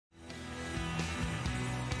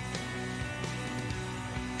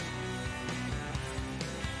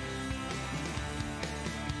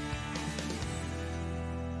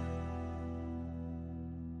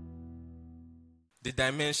The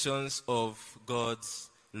dimensions of God's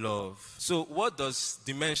love. So what does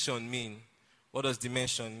dimension mean? What does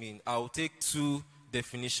dimension mean? I'll take two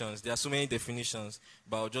definitions. There are so many definitions,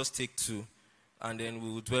 but I'll just take two, and then we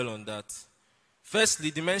will dwell on that.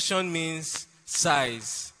 Firstly, dimension means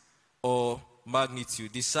size or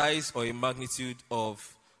magnitude. The size or a magnitude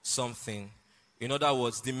of something. In other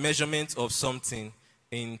words, the measurement of something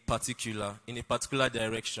in a particular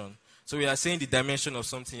direction. So we are saying the dimension of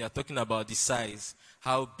something, you are talking about the size.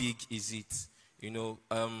 How big is it?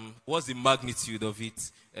 What's the magnitude of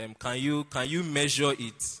it? Can you measure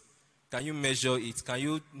it? Can you measure it? Can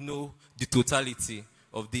you know the totality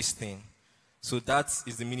of this thing? So that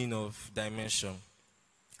is the meaning of dimension.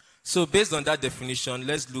 So based on that definition,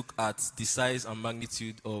 let's look at the size and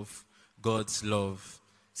magnitude of God's love,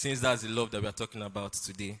 since that's the love that we are talking about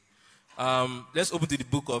today. Let's open to the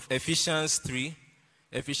book of Ephesians 3,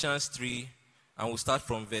 and we'll start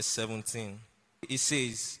from verse 17. It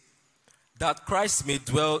says, that Christ may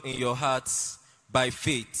dwell in your hearts by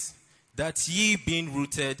faith, that ye being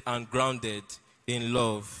rooted and grounded in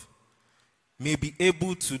love, may be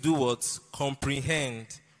able to do what?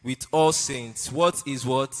 Comprehend with all saints what is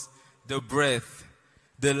what? The breadth,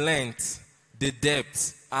 the length, the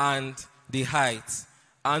depth, and the height,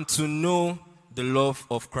 and to know the love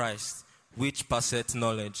of Christ, which passeth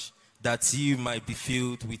knowledge, that ye might be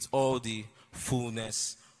filled with all the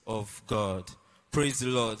fullness of God. Praise the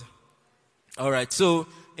Lord. All right, so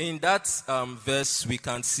in that verse, we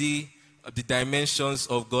can see the dimensions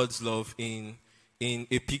of God's love in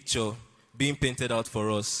a picture being painted out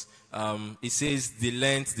for us. It says the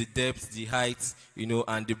length, the depth, the height,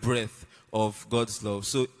 and the breadth of God's love.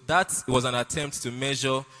 So that was an attempt to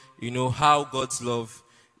measure, how God's love,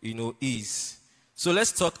 is. So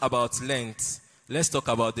let's talk about length. Let's talk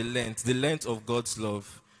about the length of God's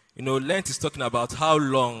love. Length is talking about how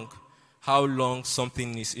long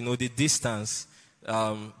something is, the distance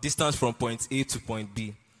from point A to point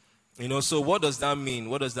B. So what does that mean?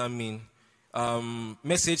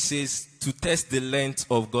 Message says to test the length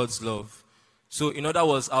of God's love. So in other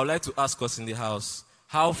words, I would like to ask us in the house,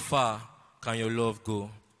 how far can your love go?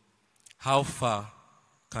 How far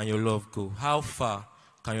can your love go? How far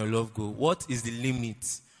can your love go? What is the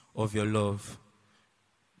limit of your love?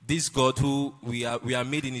 This God who we are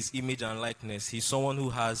made in his image and likeness, he's someone who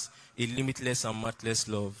has a limitless and matchless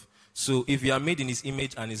love. So if you are made in his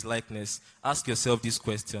image and his likeness, ask yourself this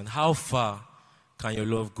question: how far can your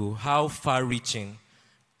love go? How far-reaching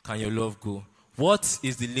can your love go? What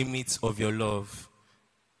is the limit of your love?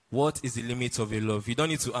 What is the limit of your love? You don't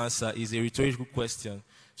need to answer. It's a rhetorical question.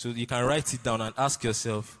 So you can write it down and ask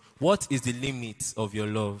yourself, what is the limit of your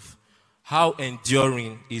love? How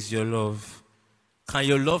enduring is your love? Can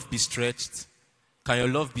your love be stretched? Can your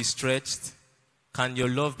love be stretched? Can your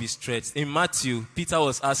love be stretched? In Matthew, Peter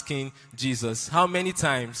was asking Jesus, how many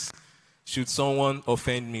times should someone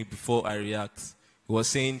offend me before I react? He was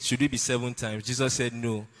saying, should it be 7 times? Jesus said,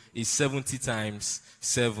 no, it's 70 times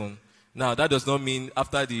 7. Now, that does not mean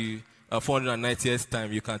after the 490th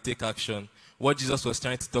time you can take action. What Jesus was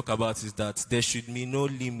trying to talk about is that there should be no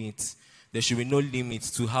limit. There should be no limit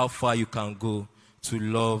to how far you can go to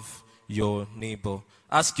love your neighbor.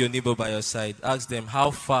 Ask your neighbor by your side. Ask them,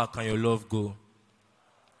 how far can your love go?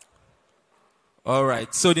 All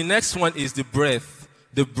right. So the next one is the breadth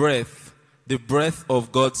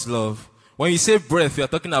of God's love. When you say breadth, you are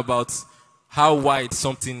talking about how wide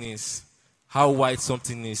something is. How wide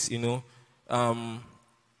something is,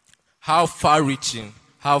 how far-reaching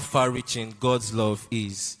God's love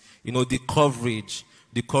is. The coverage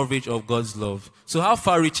of God's love. So how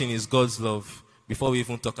far-reaching is God's love? Before we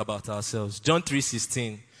even talk about ourselves, John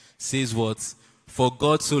 3:16 says what? For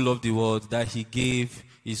God so loved the world that he gave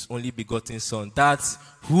his only begotten son, that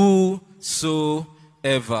whosoever.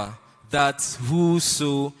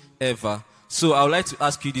 So I would like to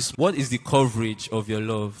ask you this: what is the coverage of your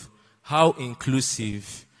love? How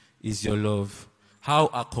inclusive is your love? How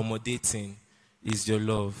accommodating is your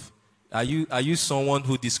love? Are you someone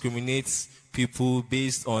who discriminates people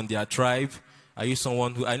based on their tribe? Are you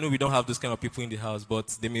someone who, I know we don't have those kind of people in the house, but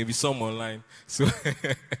there may be some online. So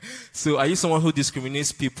are you someone who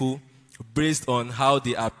discriminates people based on how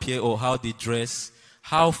they appear or how they dress?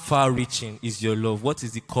 How far-reaching is your love? What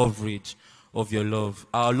is the coverage of your love?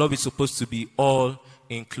 Our love is supposed to be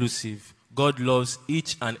all-inclusive. God loves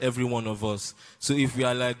each and every one of us. So if we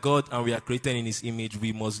are like God and we are created in his image,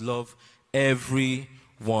 we must love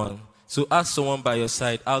everyone. So ask someone by your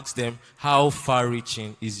side, ask them, how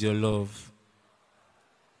far-reaching is your love?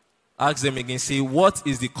 Ask them again, say, what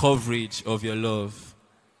is the coverage of your love?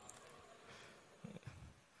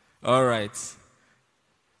 All right.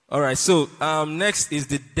 All right, so next is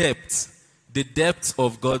the depth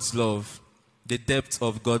of God's love. The depth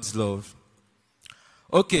of God's love.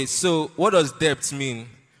 Okay, so what does depth mean?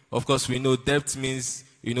 Of course, we know depth means,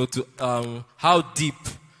 to how deep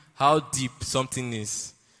something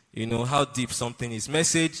is. How deep something is.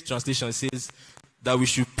 Message translation says that we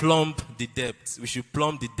should plumb the depths. We should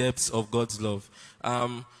plumb the depths of God's love.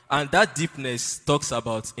 And that deepness talks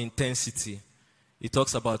about intensity. It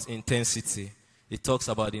talks about intensity. It talks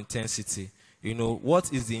about intensity.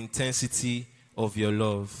 What is the intensity of your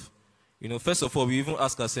love? First of all, we even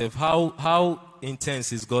ask ourselves, how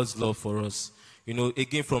intense is God's love for us?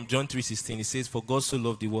 Again from John 3:16, it says, "For God so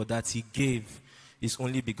loved the world that he gave his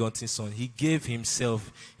only begotten son." He gave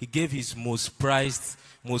himself. He gave his most prized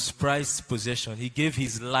possession. He gave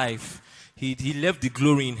his life. He left the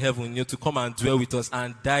glory in heaven, to come and dwell with us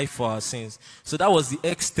and die for our sins. So that was the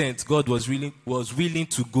extent God was willing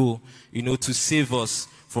to go, to save us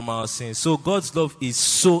from our sins. So God's love is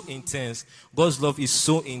so intense. God's love is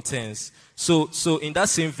so intense. So in that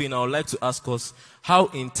same vein, I would like to ask us, how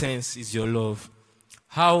intense is your love?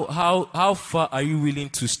 How far are you willing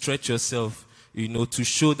to stretch yourself, to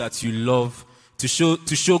show that you love, to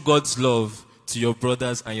show God's love to your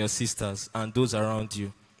brothers and your sisters and those around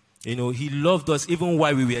you? He loved us even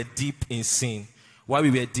while we were deep in sin. While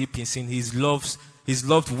we were deep in sin, his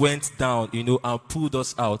love went down, and pulled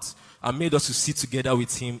us out and made us to sit together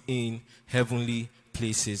with him in heavenly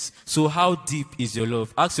places. So how deep is your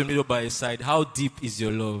love? Ask your neighbor by your side, how deep is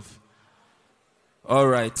your love? All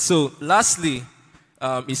right. So lastly,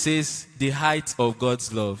 it says the height of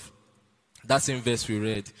God's love. That's in verse we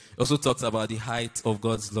read. It also talks about the height of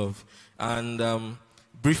God's love. And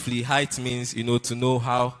briefly, height means, to know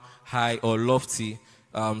how high or lofty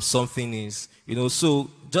something is. So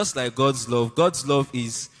just like God's love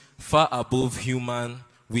is far above human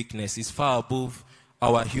weakness. It's far above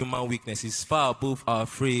our human weakness. It's far above our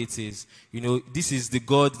frailties. This is the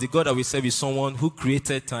God that we serve is someone who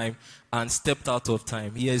created time and stepped out of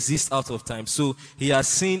time. He exists out of time. So he has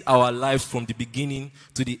seen our lives from the beginning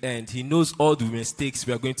to the end. He knows all the mistakes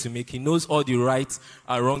we are going to make. He knows all the right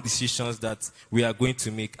and wrong decisions that we are going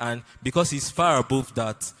to make. And because he's far above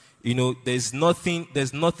that, there's nothing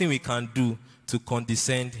we can do to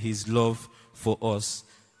condescend his love for us.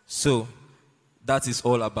 So that is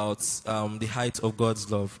all about the height of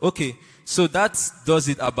God's love. Okay, so that does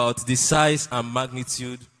it about the size and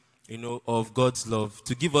magnitude, of God's love,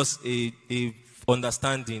 to give us a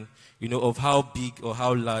understanding, of how big or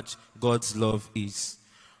how large God's love is.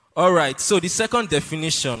 All right, so the second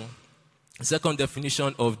definition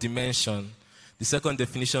of dimension. The second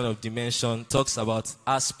definition of dimension talks about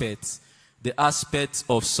aspects, the aspect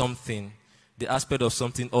of something,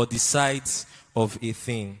 or the size of a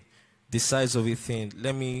thing. The size of a thing.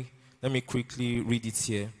 Let me quickly read it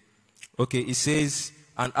here. Okay, it says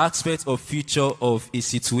an aspect or feature of a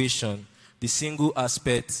situation, the single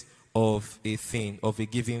aspect of a thing, of a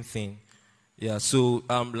given thing. Yeah, so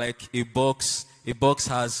like a box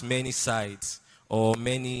has many sides or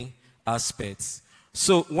many aspects.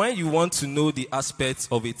 So when you want to know the aspects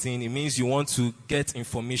of a thing, it means you want to get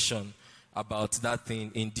information about that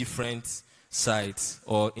thing in different sides,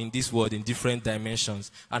 or in this world, in different dimensions.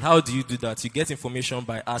 And how do you do that? You get information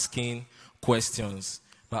by asking questions.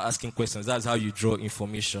 That's how you draw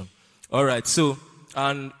information. All right, so,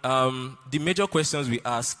 and the major questions we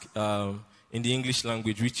ask in the English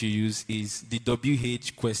language, which you use, is the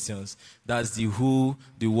WH questions. That's the who,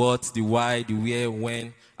 the what, the why, the where,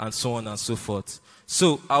 when, and so on and so forth.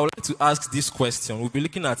 So I would like to ask this question. We'll be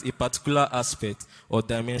looking at a particular aspect or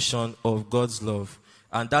dimension of God's love.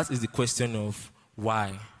 And that is the question of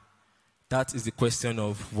why. That is the question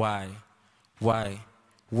of why. Why?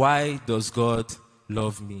 Why does God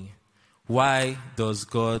love me? Why does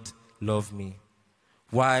God love me?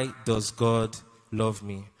 Why does God love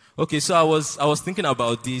me? Okay, so I was thinking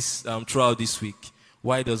about this throughout this week.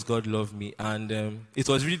 Why does God love me? And it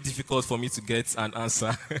was really difficult for me to get an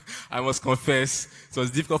answer. I must confess, it was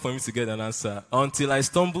difficult for me to get an answer until I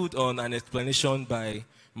stumbled on an explanation by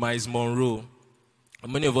Miles Monroe.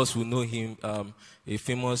 Many of us will know him, a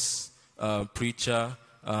famous preacher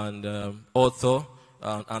and author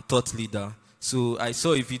and thought leader. So I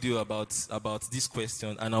saw a video about this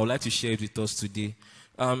question, and I would like to share it with us today.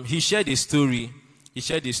 He shared a story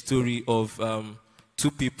of two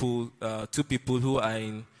people who are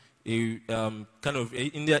in a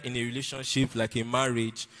in a relationship, like a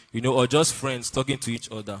marriage, or just friends talking to each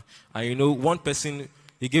other. And one person,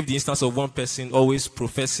 he gave the instance of one person always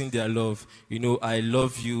professing their love. I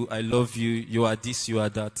love you, you are this, you are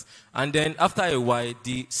that. And then after a while,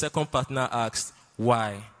 the second partner asked,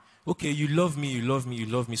 why? Okay, you love me, you love me, you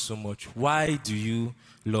love me so much. Why do you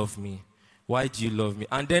love me? Why do you love me?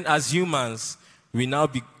 And then as humans, we now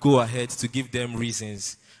go ahead to give them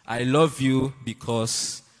reasons. I love you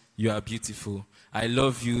because you are beautiful. I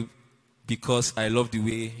love you because I love the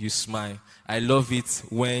way you smile. I love it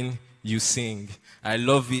when you sing. I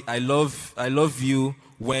love it. I love you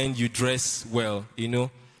when you dress well, you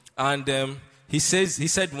know. And he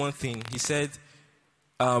said one thing. He said,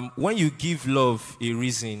 when you give love a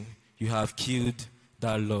reason, you have killed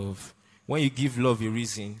that love. When you give love a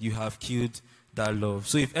reason, you have killed that love.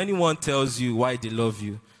 So if anyone tells you why they love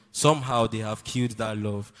you, somehow they have killed that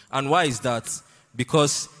love. And why is that?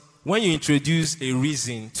 Because when you introduce a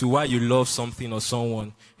reason to why you love something or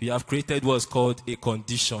someone, you have created what is called a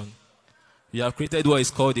condition. You have created what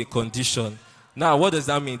is called a condition. Now, what does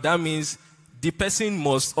that mean? That means the person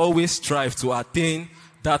must always strive to attain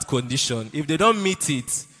that condition. If they don't meet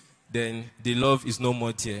it, then the love is no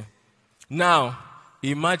more there. Now,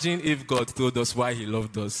 imagine if God told us why he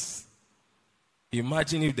loved us.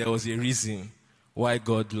 Imagine if there was a reason why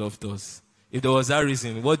God loved us. If there was that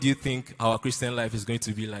reason, what do you think our Christian life is going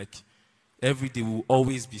to be like? Every day we'll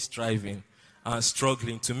always be striving and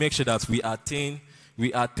struggling to make sure that we attain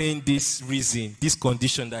this reason, this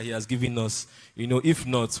condition that he has given us. You know, if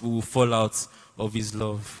not, we will fall out of his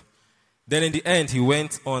love. Then in the end, he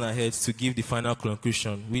went on ahead to give the final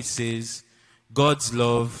conclusion, which says, God's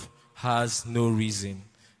love has no reason.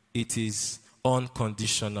 It is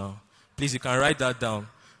unconditional. Please, you can write that down.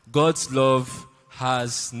 God's love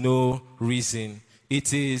has no reason.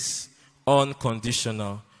 It is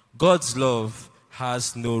unconditional. God's love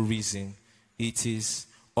has no reason. It is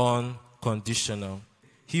unconditional.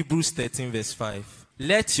 Hebrews 13 verse 5.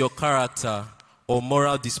 Let your character or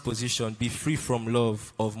moral disposition be free from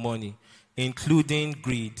love of money, including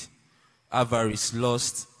greed, avarice,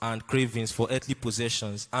 lust, and cravings for earthly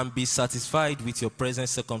possessions, and be satisfied with your present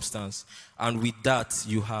circumstance, and with that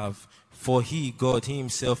you have. For God, he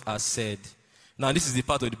himself has said. Now, this is the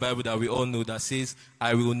part of the Bible that we all know that says,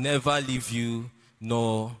 I will never leave you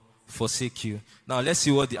nor forsake you. Now, let's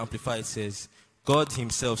see what the Amplified says. God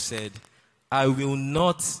himself said, I will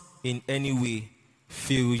not in any way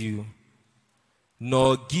fail you,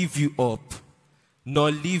 nor give you up,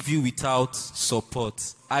 nor leave you without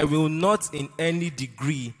support. I will not in any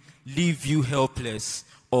degree leave you helpless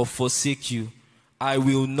or forsake you. I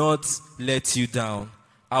will not let you down.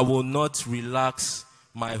 I will not relax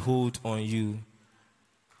my hold on you.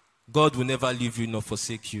 God will never leave you nor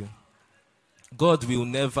forsake you. God will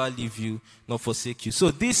never leave you nor forsake you. So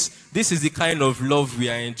this is the kind of love we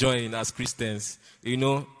are enjoying as Christians. You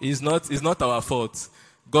know, it's not our fault.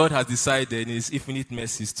 God has decided in his infinite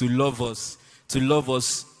mercies to love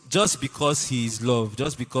us just because he is love,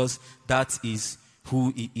 just because that is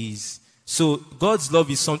who he is. So God's love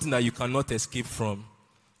is something that you cannot escape from.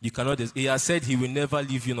 He has said he will never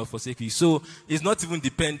leave you nor forsake you. So it's not even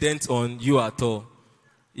dependent on you at all.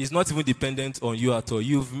 It's not even dependent on you at all.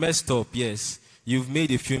 You've messed up, yes. You've made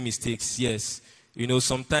a few mistakes, yes. You know,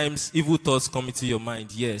 sometimes evil thoughts come into your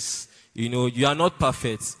mind, yes. You know, you are not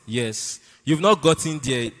perfect, yes. You've not gotten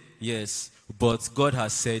there, yes. But God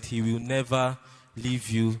has said he will never leave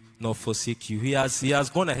you nor forsake you. He has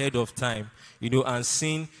gone ahead of time, you know, and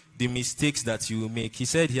seen the mistakes that you will make. He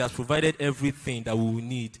said he has provided everything that we will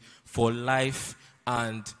need for life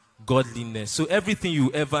and godliness. So everything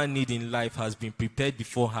you ever need in life has been prepared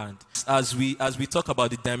beforehand. As we talk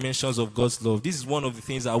about the dimensions of God's love, this is one of the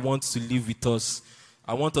things I want to live with us.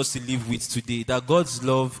 I want us to live with today, that God's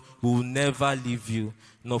love will never leave you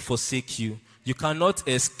nor forsake you. You cannot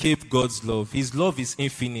escape God's love. His love is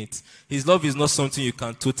infinite. His love is not something you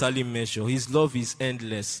can totally measure. His love is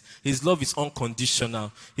endless. His love is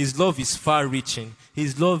unconditional. His love is far-reaching.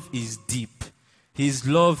 His love is deep. His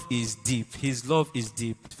love is deep. His love is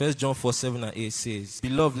deep. 1 John 4:7-8 says,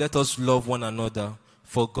 Beloved, let us love one another,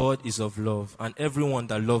 for God is of love, and everyone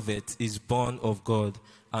that loveth is born of God,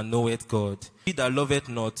 and knoweth God. He that loveth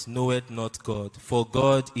not knoweth not God, for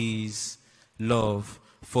God is love.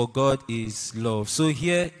 For God is love. So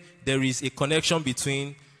here there is a connection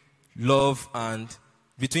between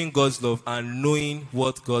between God's love and knowing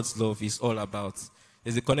what God's love is all about.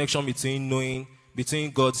 There's a connection between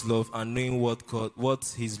God's love and knowing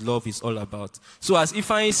what his love is all about. So as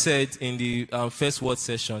Ifeanyi said in the first word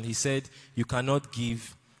session, he said, you cannot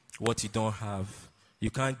give what you don't have.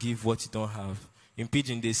 You can't give what you don't have. In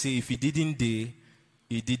Pidgin, they say, if he didn't day,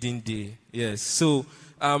 he didn't day. Yes. So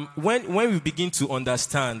when we begin to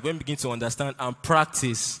understand and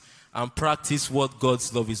practice and practice what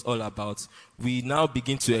God's love is all about, we now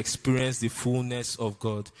begin to experience the fullness of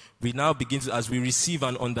God. We now begin to, as we receive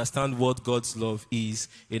and understand what God's love is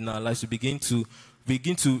in our lives, we begin to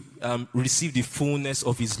receive the fullness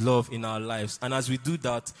of his love in our lives. And as we do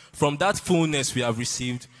that, from that fullness we have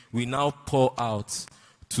received, we now pour out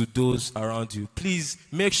to those around you. Please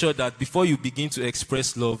make sure that before you begin to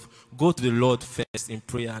express love, go to the Lord first in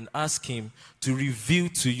prayer and ask him to reveal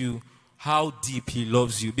to you how deep he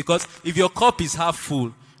loves you. Because if your cup is half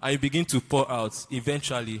full and you begin to pour out,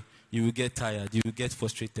 eventually you will get tired, you will get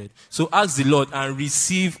frustrated. So ask the Lord and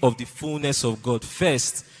receive of the fullness of God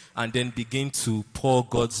first, and then begin to pour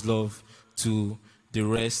God's love to the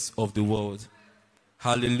rest of the world.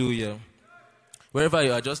 Hallelujah. Wherever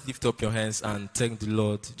you are, just lift up your hands and thank the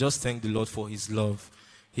Lord. Just thank the Lord for his love.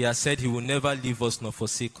 He has said he will never leave us nor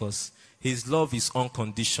forsake us. His love is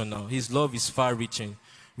unconditional. His love is far-reaching.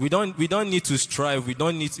 We don't need to strive. We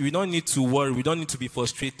don't need to worry. We don't need to be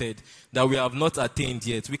frustrated that we have not attained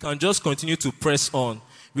yet. We can just continue to press on.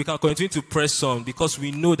 We can continue to press on because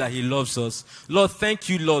we know that he loves us. Lord, thank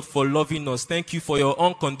you, Lord, for loving us. Thank you for your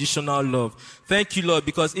unconditional love. Thank you, Lord,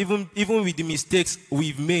 because even with the mistakes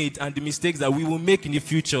we've made and the mistakes that we will make in the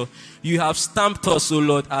future, you have stamped us, oh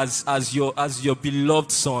Lord, as your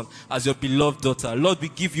beloved son, as your beloved daughter. Lord, we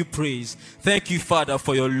give you praise. Thank you, Father,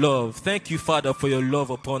 for your love. Thank you, Father, for your love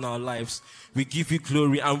upon our lives. We give you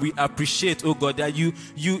glory and we appreciate, oh God, that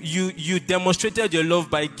you demonstrated your love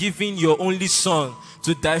by giving your only son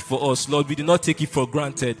to die for us. Lord, we do not take it for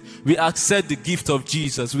granted. We accept the gift of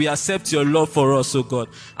Jesus. We accept your love for us, oh God.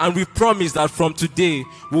 And we promise that from today,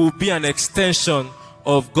 we will be an extension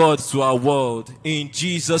of God to our world. In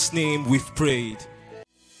Jesus' name we've prayed.